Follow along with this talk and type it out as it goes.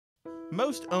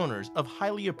Most owners of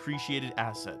highly appreciated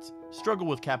assets struggle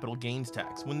with capital gains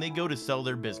tax when they go to sell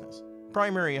their business,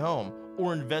 primary home,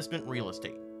 or investment real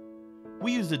estate.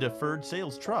 We use the Deferred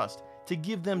Sales Trust to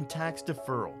give them tax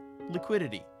deferral,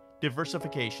 liquidity,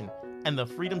 diversification, and the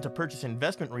freedom to purchase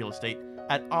investment real estate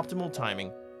at optimal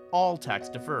timing, all tax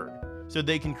deferred, so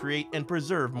they can create and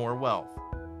preserve more wealth.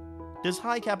 Does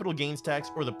high capital gains tax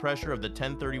or the pressure of the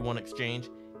 1031 exchange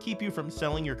keep you from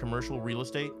selling your commercial real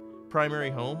estate,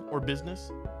 primary home, or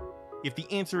business? If the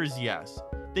answer is yes,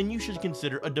 then you should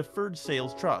consider a Deferred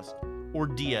Sales Trust, or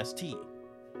DST.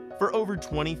 For over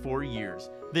 24 years,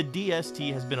 the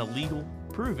DST has been a legal,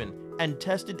 proven, and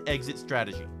tested exit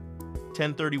strategy,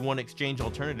 1031 exchange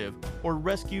alternative, or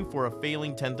rescue for a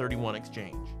failing 1031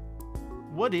 exchange.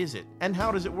 What is it, and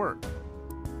how does it work?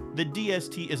 The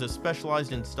DST is a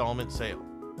specialized installment sale,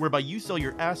 whereby you sell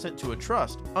your asset to a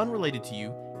trust unrelated to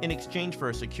you in exchange for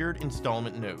a secured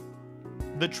installment note.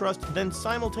 The trust then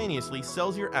simultaneously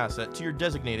sells your asset to your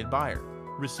designated buyer,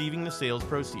 receiving the sales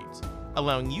proceeds,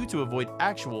 allowing you to avoid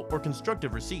actual or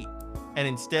constructive receipt, and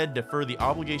instead defer the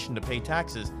obligation to pay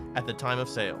taxes at the time of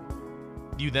sale.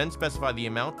 You then specify the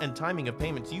amount and timing of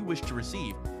payments you wish to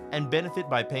receive and benefit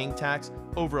by paying tax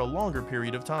over a longer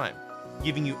period of time,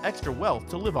 giving you extra wealth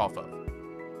to live off of.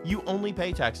 You only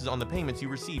pay taxes on the payments you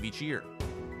receive each year.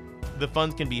 The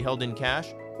funds can be held in cash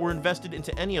or invested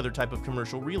into any other type of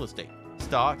commercial real estate,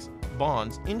 stocks,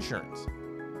 bonds, insurance.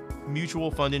 Mutual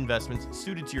fund investments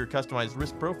suited to your customized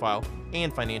risk profile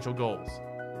and financial goals.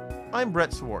 I'm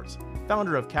Brett Swarts,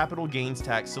 founder of Capital Gains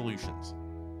Tax Solutions.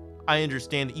 I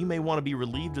understand that you may want to be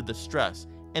relieved of the stress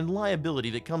and liability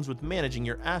that comes with managing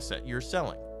your asset you're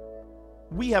selling.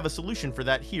 We have a solution for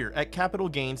that here at Capital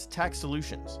Gains Tax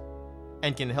Solutions,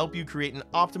 and can help you create an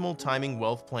optimal timing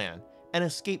wealth plan and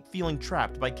escape feeling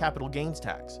trapped by capital gains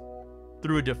tax.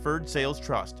 Through a Deferred Sales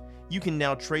Trust, you can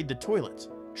now trade the toilets,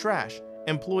 trash,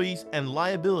 employees, and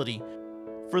liability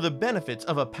for the benefits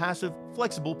of a passive,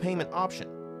 flexible payment option,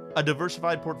 a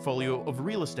diversified portfolio of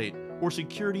real estate or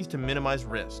securities to minimize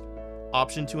risk,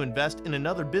 option to invest in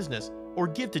another business or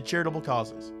give to charitable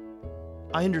causes.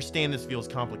 I understand this feels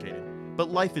complicated,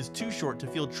 but life is too short to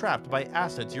feel trapped by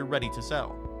assets you're ready to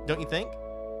sell, don't you think?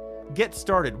 Get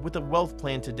started with a wealth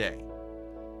plan today.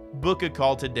 Book a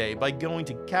call today by going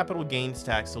to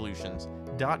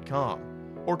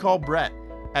capitalgainstaxsolutions.com or call Brett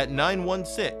at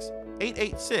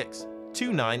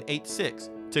 916-886-2986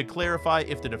 to clarify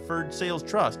if the Deferred Sales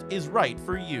Trust is right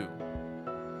for you.